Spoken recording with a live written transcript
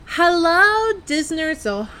Hello, Disners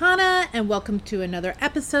Ohana, and welcome to another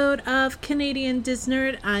episode of Canadian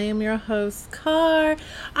Disnerd. I am your host, Car.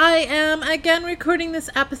 I am again recording this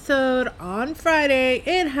episode on Friday.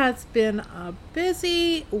 It has been a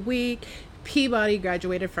busy week. Peabody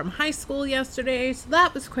graduated from high school yesterday, so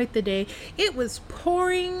that was quite the day. It was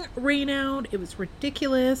pouring rain out. It was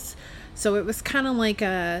ridiculous. So it was kind of like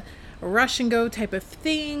a rush and go type of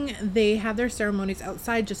thing. They have their ceremonies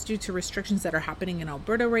outside just due to restrictions that are happening in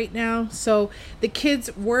Alberta right now. So the kids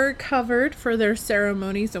were covered for their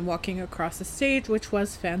ceremonies and walking across the stage, which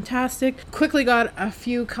was fantastic. Quickly got a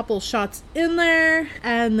couple shots in there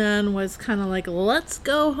and then was kind of like, let's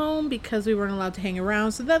go home because we weren't allowed to hang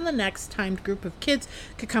around. So then the next timed group of kids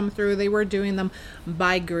could come through. They were doing them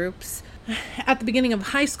by groups. At the beginning of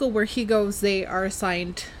high school where he goes, they are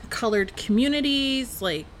assigned colored communities,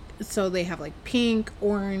 so they have pink,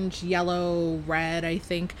 orange, yellow, red, I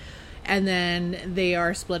think. And then they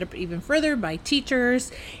are split up even further by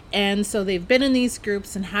teachers. And so they've been in these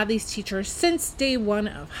groups and have these teachers since day one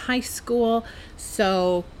of high school.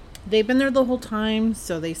 So they've been there the whole time.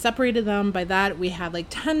 So they separated them by that. We had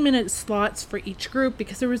 10-minute slots for each group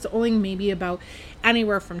because there was only maybe about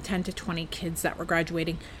anywhere from 10 to 20 kids that were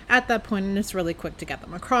graduating at that point. And it's really quick to get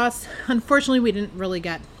them across. Unfortunately, we didn't really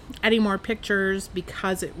get any more pictures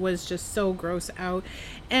because it was just so gross out,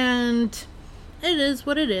 and it is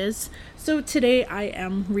what it is. So today I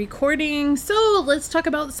am recording, so let's talk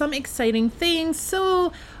about some exciting things.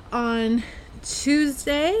 So on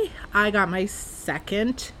Tuesday I got my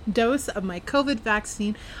second dose of my COVID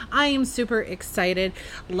vaccine. I am super excited.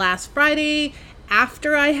 Last Friday,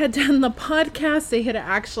 after I had done the podcast, they had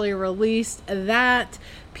actually released that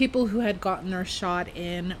people who had gotten their shot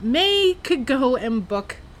in May could go and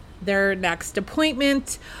book their next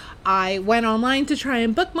appointment. I went online to try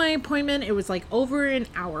and book my appointment. It was over an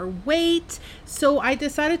hour wait. So I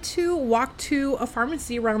decided to walk to a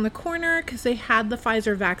pharmacy around the corner because they had the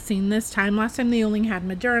Pfizer vaccine this time. Last time they only had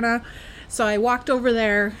Moderna. So I walked over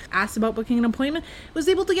there, asked about booking an appointment, was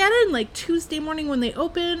able to get in Tuesday morning when they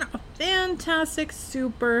open. Fantastic,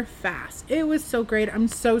 super fast. It was so great. I'm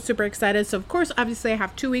so super excited. So of course, obviously I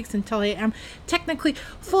have 2 weeks until I am technically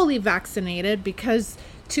fully vaccinated, because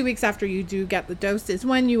 2 weeks after you do get the dose is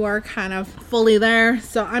when you are kind of fully there.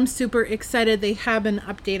 So I'm super excited. They have been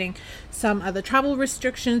updating some of the travel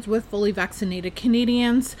restrictions with fully vaccinated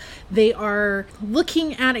Canadians. They are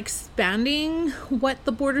looking at expanding what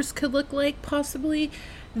the borders could look like, possibly.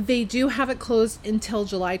 They do have it closed until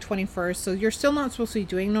July 21st. So you're still not supposed to be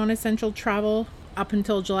doing non-essential travel up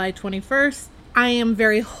until July 21st. I am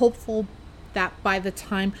very hopeful that by the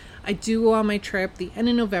time I do go on my trip, the end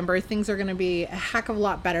of November, things are going to be a heck of a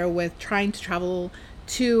lot better with trying to travel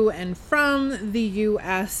to and from the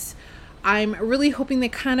U.S. I'm really hoping they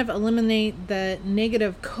kind of eliminate the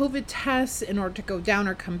negative COVID tests in order to go down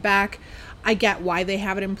or come back. I get why they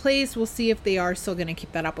have it in place. We'll see if they are still going to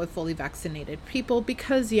keep that up with fully vaccinated people,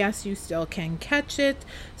 because yes, you still can catch it.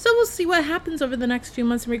 So we'll see what happens over the next few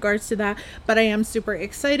months in regards to that. But I am super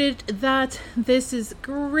excited that this is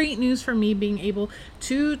great news for me being able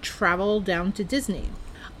to travel down to Disney.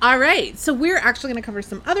 All right, so we're actually going to cover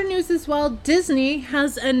some other news as well. Disney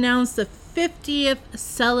has announced the 50th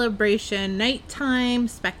celebration nighttime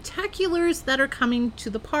spectaculars that are coming to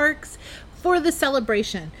the parks for the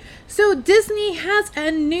celebration. So Disney has a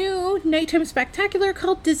new nighttime spectacular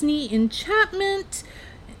called Disney Enchantment,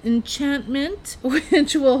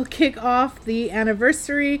 which will kick off the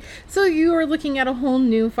anniversary. So you are looking at a whole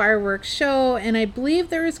new fireworks show, and I believe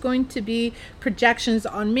there is going to be projections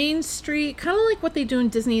on Main Street, kind of like what they do in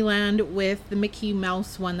Disneyland with the Mickey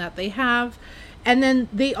Mouse one that they have. And then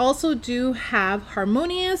they also do have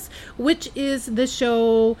Harmonious, which is the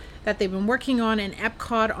show that they've been working on in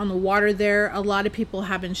Epcot on the water there. A lot of people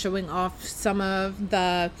have been showing off some of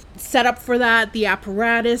the setup for that, the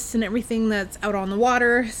apparatus and everything that's out on the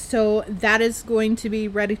water. So that is going to be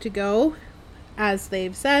ready to go, as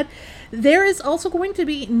they've said. There is also going to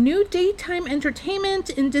be new daytime entertainment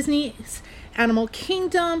in Disney's Animal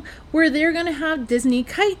Kingdom, where they're going to have Disney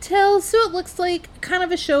Kite Tales. So it looks like kind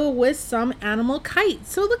of a show with some animal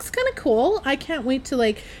kites. So it looks kind of cool. I can't wait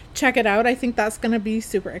to check it out. I think that's going to be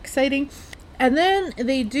super exciting. And then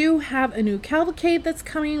they do have a new cavalcade that's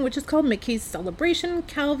coming, which is called Mickey's Celebration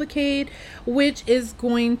Cavalcade, which is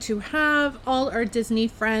going to have all our Disney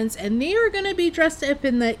friends, and they are going to be dressed up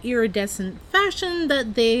in the iridescent fashion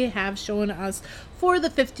that they have shown us for the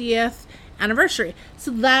 50th anniversary. So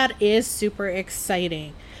that is super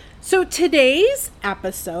exciting. So today's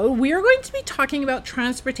episode, we are going to be talking about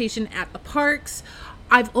transportation at the parks.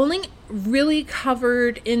 I've only really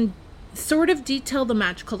covered in sort of detail the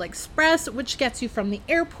Magical Express, which gets you from the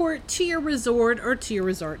airport to your resort or to your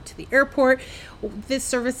resort to the airport. This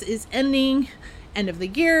service is ending end of the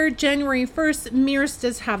year, January 1st. Mears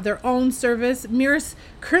does have their own service. Mears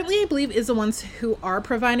currently, I believe, is the ones who are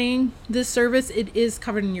providing this service. It is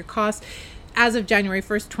covered in your cost. As of January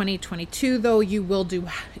 1st, 2022, though, you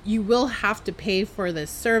will have to pay for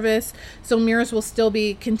this service. So Mears will still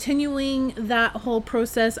be continuing that whole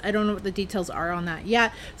process. I don't know what the details are on that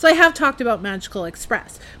yet. So I have talked about Magical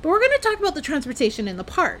Express, but we're going to talk about the transportation in the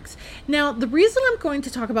parks. Now, the reason I'm going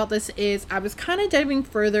to talk about this is I was kind of diving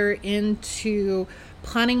further into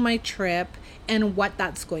planning my trip and what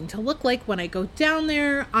that's going to look like when I go down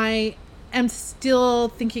there. I'm still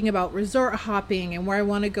thinking about resort hopping and where I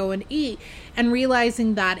want to go and eat, and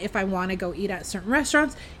realizing that if I want to go eat at certain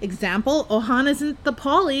restaurants, example, Ohana isn't the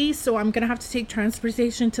Poly, so I'm going to have to take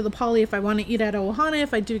transportation to the Poly if I want to eat at Ohana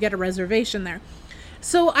if I do get a reservation there.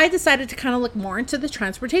 So I decided to kind of look more into the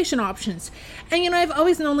transportation options. And I've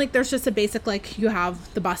always known like there's just a basic, like you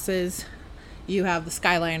have the buses, you have the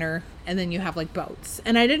Skyliner, and then you have like boats.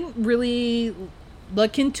 And I didn't really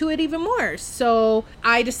look into it even more. So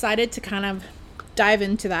I decided to kind of dive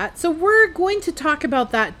into that. So we're going to talk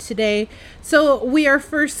about that today. So we are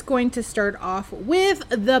first going to start off with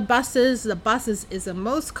the buses. The buses is the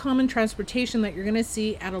most common transportation that you're going to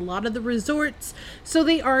see at a lot of the resorts. So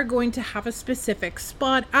they are going to have a specific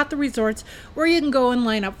spot at the resorts where you can go and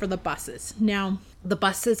line up for the buses. Now, the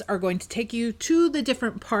buses are going to take you to the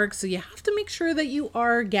different parks, so you have to make sure that you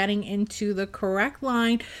are getting into the correct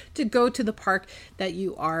line to go to the park that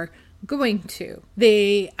you are going to.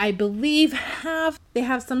 They, I believe, have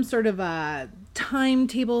some sort of a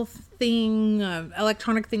timetable thing,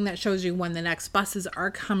 electronic thing that shows you when the next buses are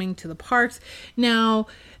coming to the parks. Now,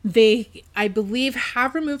 they, I believe,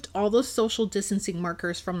 have removed all those social distancing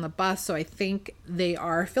markers from the bus. So I think they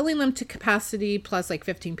are filling them to capacity plus like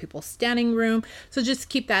 15 people standing room. So just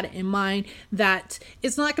keep that in mind, that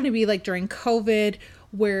it's not going to be like during COVID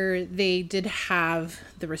where they did have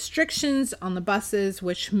the restrictions on the buses,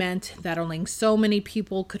 which meant that only so many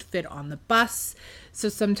people could fit on the bus. So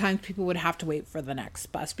sometimes people would have to wait for the next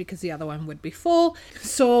bus because the other one would be full.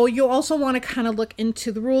 So you also want to kind of look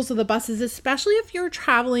into the rules of the buses, especially if you're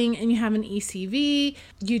traveling and you have an ECV.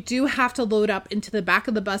 You do have to load up into the back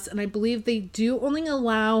of the bus, and I believe they do only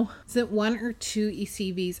allow, is it 1 or 2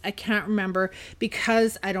 ECVs? I can't remember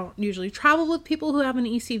because I don't usually travel with people who have an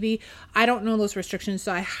ECV. I don't know those restrictions,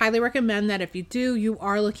 so I highly recommend that if you do, you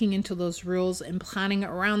are looking into those rules and planning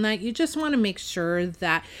around that. You just want to make sure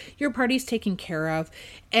that your party's taken care of.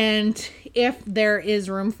 And if there is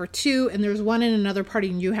room for 2 and there's 1 in another party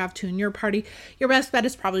and you have 2 in your party, your best bet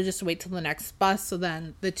is probably just to wait till the next bus so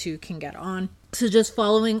then the 2 can get on. So just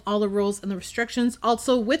following all the rules and the restrictions.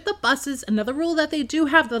 Also with the buses, another rule that they do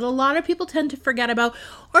have that a lot of people tend to forget about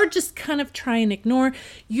or just kind of try and ignore,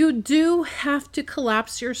 you do have to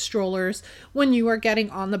collapse your strollers when you are getting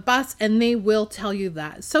on the bus, and they will tell you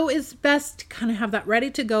that. So it's best to kind of have that ready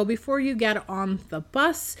to go before you get on the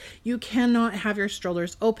bus. You cannot have your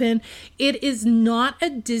strollers open. It is not a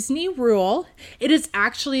Disney rule. It is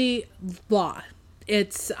actually law.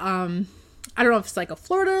 It's I don't know if it's like a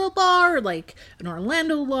Florida law or like an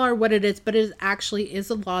Orlando law or what it is, but it actually is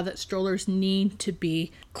a law that strollers need to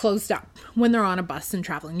be closed up when they're on a bus and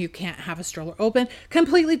traveling. You can't have a stroller open.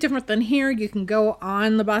 Completely different than here. You can go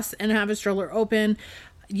on the bus and have a stroller open.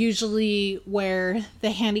 Usually where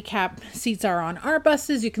the handicap seats are on our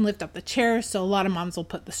buses, you can lift up the chair. So a lot of moms will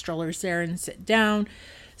put the strollers there and sit down.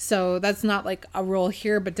 So that's not like a rule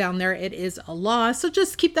here, but down there it is a law. So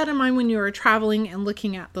just keep that in mind when you are traveling and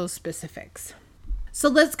looking at those specifics. So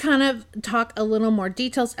let's kind of talk a little more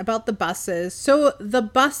details about the buses. So the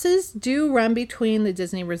buses do run between the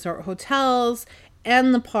Disney Resort hotels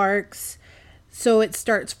and the parks. So it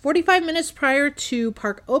starts 45 minutes prior to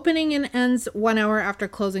park opening and ends 1 hour after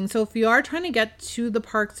closing. So if you are trying to get to the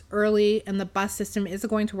parks early and the bus system isn't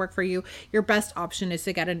going to work for you, your best option is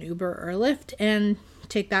to get an Uber or Lyft and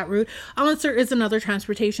take that route, unless there is another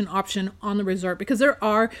transportation option on the resort, because there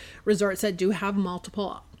are resorts that do have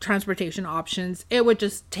multiple transportation options. It would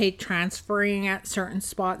just take transferring at certain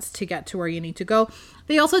spots to get to where you need to go.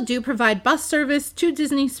 They also do provide bus service to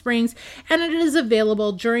Disney Springs, and it is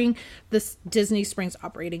available during the Disney Springs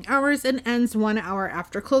operating hours and ends 1 hour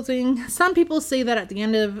after closing. Some people say that at the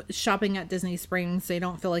end of shopping at Disney Springs, they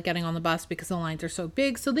don't feel like getting on the bus because the lines are so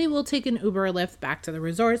big, so they will take an Uber or Lyft back to the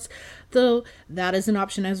resorts, though that is an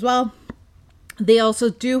option as well. They also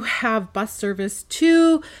do have bus service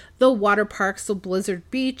to the water parks, so Blizzard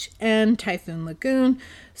Beach and Typhoon Lagoon.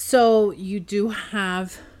 So you do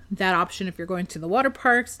have that option if you're going to the water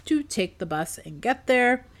parks to take the bus and get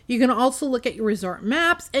there. You can also look at your resort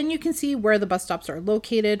maps and you can see where the bus stops are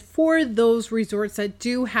located for those resorts that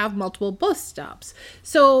do have multiple bus stops.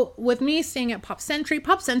 So with me staying at Pop Century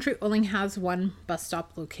only has one bus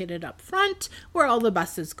stop located up front where all the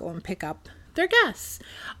buses go and pick up their guests.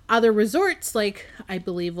 Other resorts, like I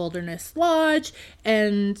believe Wilderness Lodge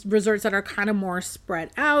and resorts that are kind of more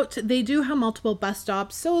spread out, they do have multiple bus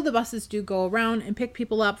stops, so the buses do go around and pick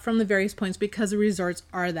people up from the various points because the resorts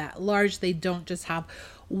are that large. They don't just have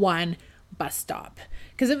one bus stop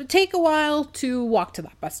because it would take a while to walk to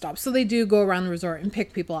that bus stop, so they do go around the resort and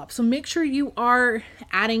pick people up. So make sure you are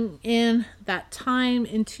adding in that time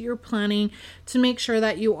into your planning to make sure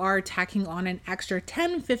that you are tacking on an extra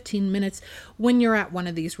 10-15 minutes when you're at one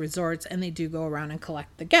of these resorts and they do go around and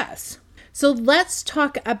collect the guests. So let's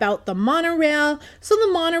talk about the monorail. So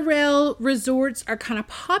the monorail resorts are kind of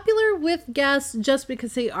popular with guests just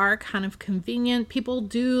because they are kind of convenient. People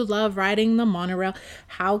do love riding the monorail.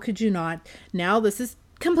 How could you not? Now, this is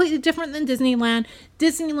completely different than Disneyland.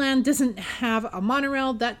 Disneyland doesn't have a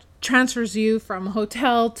monorail that transfers you from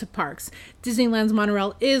hotel to parks. Disneyland's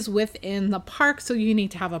monorail is within the park, so you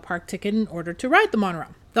need to have a park ticket in order to ride the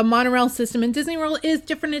monorail. The monorail system in Disney World is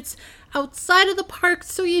different. It's outside of the park,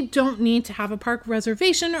 so you don't need to have a park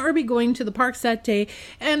reservation or be going to the parks that day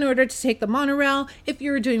in order to take the monorail. If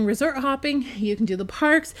you're doing resort hopping, you can do the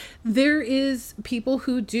parks. There is people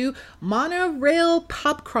who do monorail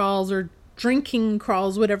pub crawls or drinking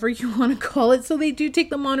crawls, whatever you want to call it. So they do take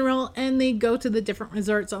the monorail and they go to the different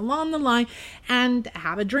resorts along the line and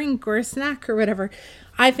have a drink or a snack or whatever.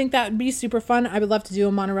 I think that would be super fun. I would love to do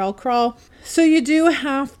a monorail crawl. So you do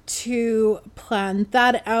have to plan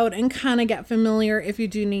that out and kind of get familiar if you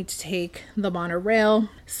do need to take the monorail.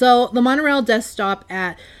 So the monorail does stop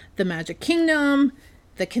at the Magic Kingdom,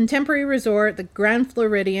 the Contemporary Resort, the Grand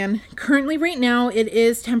Floridian. Currently, right now, it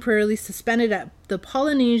is temporarily suspended at the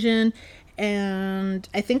Polynesian, and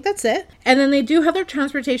I think that's it. And then they do have their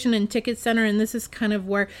transportation and ticket center, and this is kind of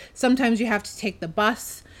where sometimes you have to take the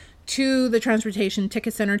bus to the transportation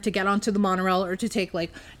ticket center to get onto the monorail or to take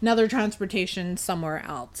like another transportation somewhere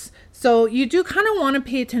else. So you do kind of want to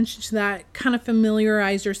pay attention to that, kind of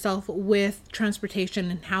familiarize yourself with transportation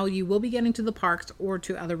and how you will be getting to the parks or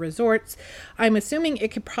to other resorts. I'm assuming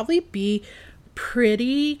it could probably be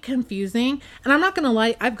pretty confusing, and I'm not gonna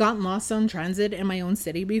lie, I've gotten lost on transit in my own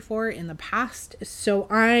city before in the past, so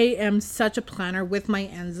I am such a planner with my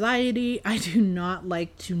anxiety. I do not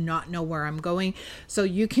like to not know where I'm going, so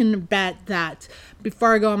you can bet that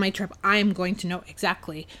before I go on my trip, I am going to know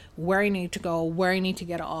exactly where I need to go, where I need to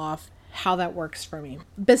get off, how that works for me.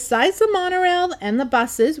 Besides the monorail and the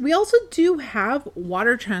buses, we also do have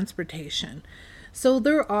water transportation. So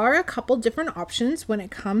there are a couple different options when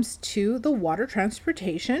it comes to the water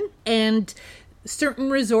transportation, and certain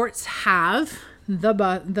resorts have the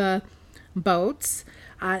boats,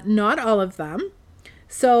 not all of them.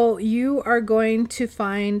 So you are going to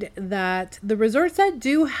find that the resorts that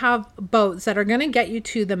do have boats that are going to get you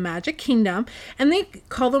to the Magic Kingdom, and they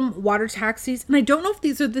call them water taxis. And I don't know if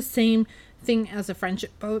these are the same thing as the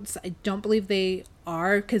friendship boats. I don't believe they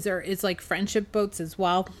are, because there is like friendship boats as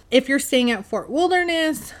well. If you're staying at Fort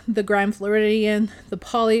Wilderness, the Grand Floridian, the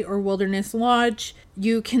Poly or Wilderness Lodge,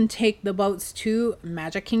 you can take the boats to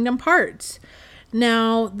Magic Kingdom parks.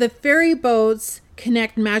 Now, the ferry boats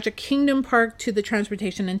connect Magic Kingdom Park to the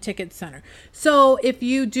transportation and ticket center. So if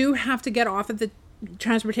you do have to get off at the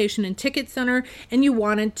transportation and ticket center and you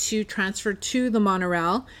wanted to transfer to the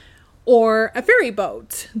monorail or a ferry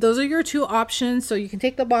boat, those are your two options. So you can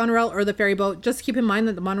take the monorail or the ferry boat. Just keep in mind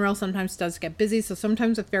that the monorail sometimes does get busy, so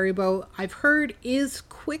sometimes a ferry boat, I've heard, is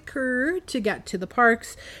quicker to get to the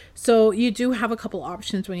parks. So you do have a couple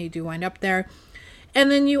options when you do wind up there. And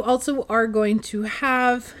then you also are going to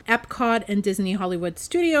have Epcot and Disney Hollywood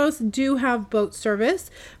Studios do have boat service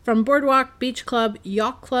from Boardwalk, Beach Club,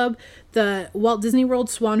 Yacht Club, the Walt Disney World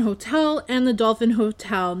Swan Hotel, and the Dolphin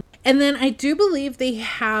Hotel. And then I do believe they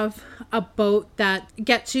have a boat that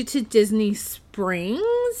gets you to Disney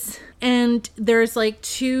Springs. And there's like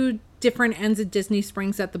two different ends of Disney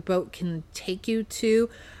Springs that the boat can take you to.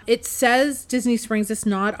 It says Disney Springs is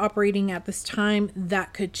not operating at this time.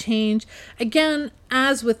 That could change. Again,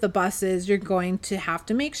 as with the buses, you're going to have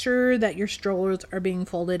to make sure that your strollers are being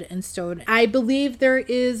folded and stowed. I believe there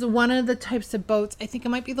is one of the types of boats, I think it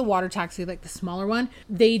might be the water taxi, like the smaller one.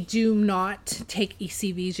 They do not take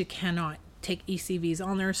ECVs. You cannot take ECVs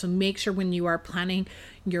on there. So make sure when you are planning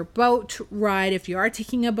your boat ride, if you are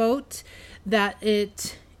taking a boat, that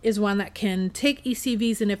it is one that can take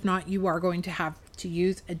ECVs, and if not, you are going to have to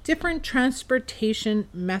use a different transportation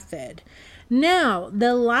method. Now,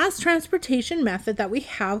 the last transportation method that we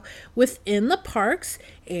have within the parks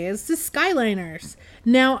is the Skyliners.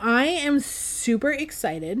 Now, I am super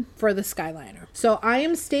excited for the Skyliner. So I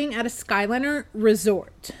am staying at a Skyliner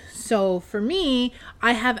resort. So for me,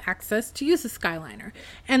 I have access to use the Skyliner.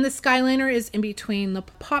 And the Skyliner is in between the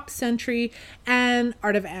Pop Century and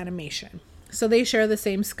Art of Animation. So they share the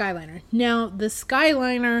same Skyliner. Now, the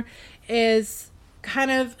Skyliner is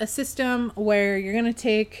kind of a system where you're going to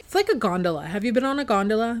take, it's like a gondola. Have you been on a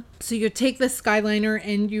gondola? So you take the Skyliner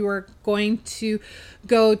and you are going to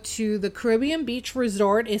go to the Caribbean Beach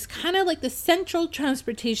Resort. Is kind of like the central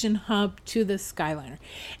transportation hub to the Skyliner.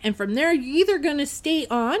 And from there, you're either going to stay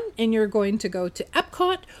on and you're going to go to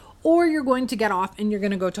Epcot, or you're going to get off and you're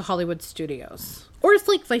going to go to Hollywood Studios. Or it's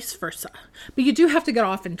like vice versa. But you do have to get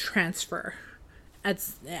off and transfer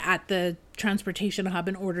at the transportation hub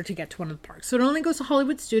in order to get to one of the parks. So it only goes to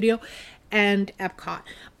Hollywood Studio and Epcot.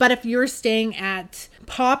 But if you're staying at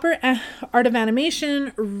Pop or Art of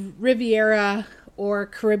Animation, Riviera, or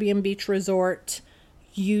Caribbean Beach Resort,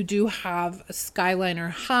 you do have a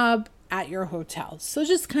Skyliner hub at your hotel. So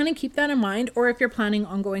just kind of keep that in mind. Or if you're planning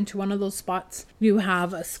on going to one of those spots, you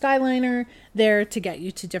have a Skyliner there to get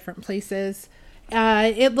you to different places.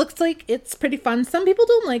 It looks like it's pretty fun. Some people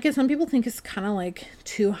don't like it. Some people think it's kind of like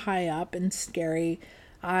too high up and scary.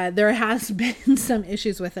 There has been some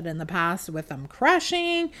issues with it in the past with them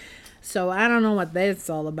crashing. So I don't know what that's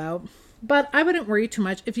all about. But I wouldn't worry too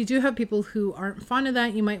much. If you do have people who aren't fond of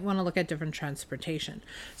that, you might want to look at different transportation.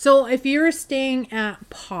 So if you're staying at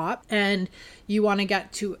Pop and you want to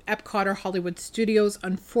get to Epcot or Hollywood Studios,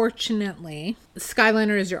 unfortunately,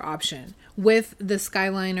 Skyliner is your option. With the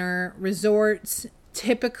Skyliner resorts,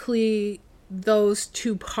 typically those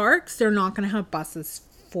two parks, they're not going to have buses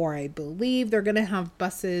for, I believe. They're going to have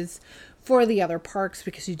buses for the other parks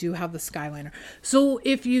because you do have the Skyliner. So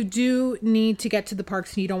if you do need to get to the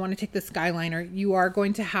parks and you don't want to take the Skyliner, you are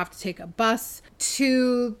going to have to take a bus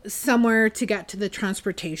to somewhere to get to the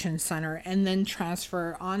transportation center and then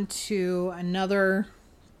transfer onto another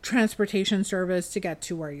transportation service to get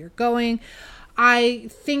to where you're going. I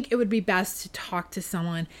think it would be best to talk to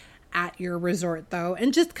someone at your resort though,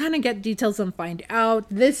 and just kind of get details and find out.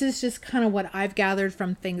 This is just kind of what I've gathered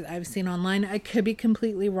from things I've seen online. I could be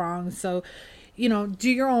completely wrong. So, do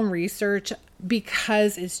your own research,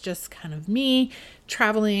 because it's just kind of me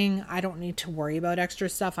traveling. I don't need to worry about extra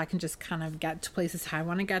stuff. I can just kind of get to places how I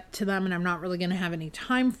want to get to them. And I'm not really going to have any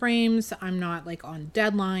time frames. I'm not like on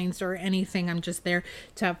deadlines or anything. I'm just there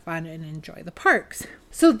to have fun and enjoy the parks.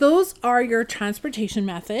 So those are your transportation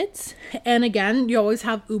methods. And again, you always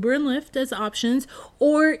have Uber and Lyft as options.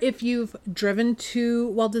 Or if you've driven to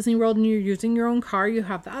Walt Disney World and you're using your own car, you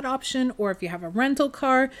have that option. Or if you have a rental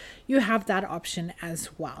car, you have that option as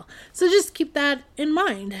well. So just keep that in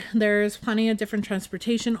mind. There's plenty of different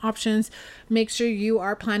transportation options. Make sure you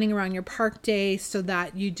are planning around your park day so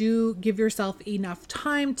that you do give yourself enough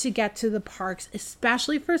time to get to the parks,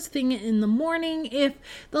 especially first thing in the morning if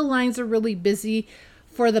the lines are really busy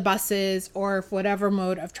for the buses or for whatever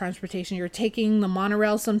mode of transportation you're taking. The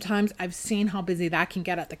monorail, sometimes I've seen how busy that can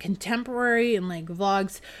get at the Contemporary and like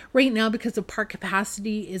Vlogs right now because the park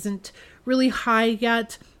capacity isn't really high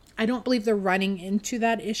yet. I don't believe they're running into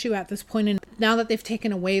that issue at this point. And now that they've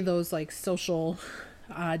taken away those like social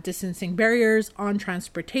distancing barriers on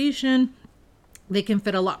transportation, they can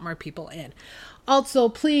fit a lot more people in. Also,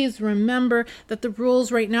 please remember that the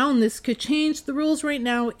rules right now, and this could change, the rules right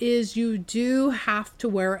now is you do have to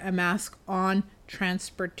wear a mask on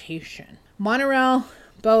transportation. Monorail,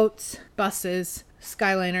 boats, buses,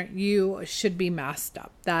 Skyliner, you should be masked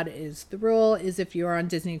up. That is the rule, is if you're on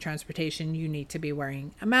Disney transportation, you need to be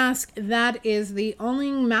wearing a mask. That is the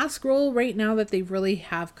only mask rule right now that they really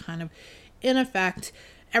have kind of in effect.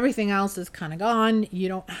 Everything else is kind of gone. You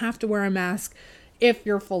don't have to wear a mask if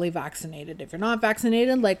you're fully vaccinated. If you're not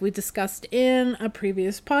vaccinated, like we discussed in a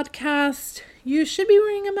previous podcast, you should be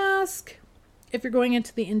wearing a mask if you're going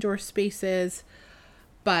into the indoor spaces.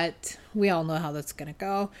 But we all know how that's going to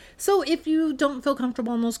go. So if you don't feel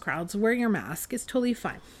comfortable in those crowds, wearing your mask is totally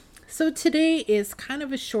fine. So today is kind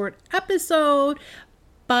of a short episode,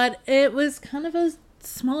 but it was kind of a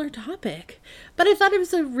smaller topic. But I thought it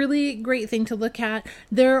was a really great thing to look at.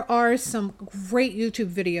 There are some great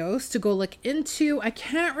YouTube videos to go look into. I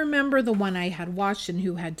can't remember the one I had watched and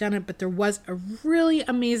who had done it, but there was a really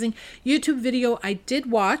amazing YouTube video I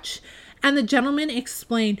did watch, and the gentleman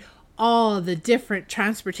explained all the different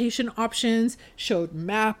transportation options, showed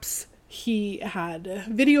maps. He had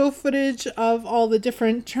video footage of all the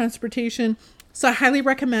different transportation So I highly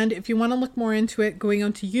recommend, if you want to look more into it, going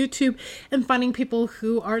onto YouTube and finding people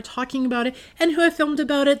who are talking about it and who have filmed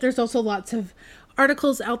about it. There's also lots of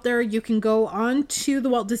articles out there. You can go on to the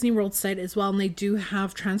Walt Disney World site as well, and they do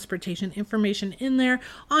have transportation information in there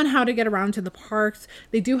on how to get around to the parks.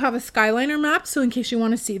 They do have a Skyliner map, so in case you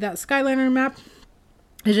want to see that Skyliner map,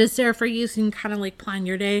 it is there for you, so you can kind of like plan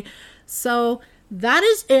your day. So that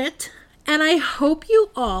is it, and I hope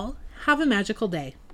you all have a magical day.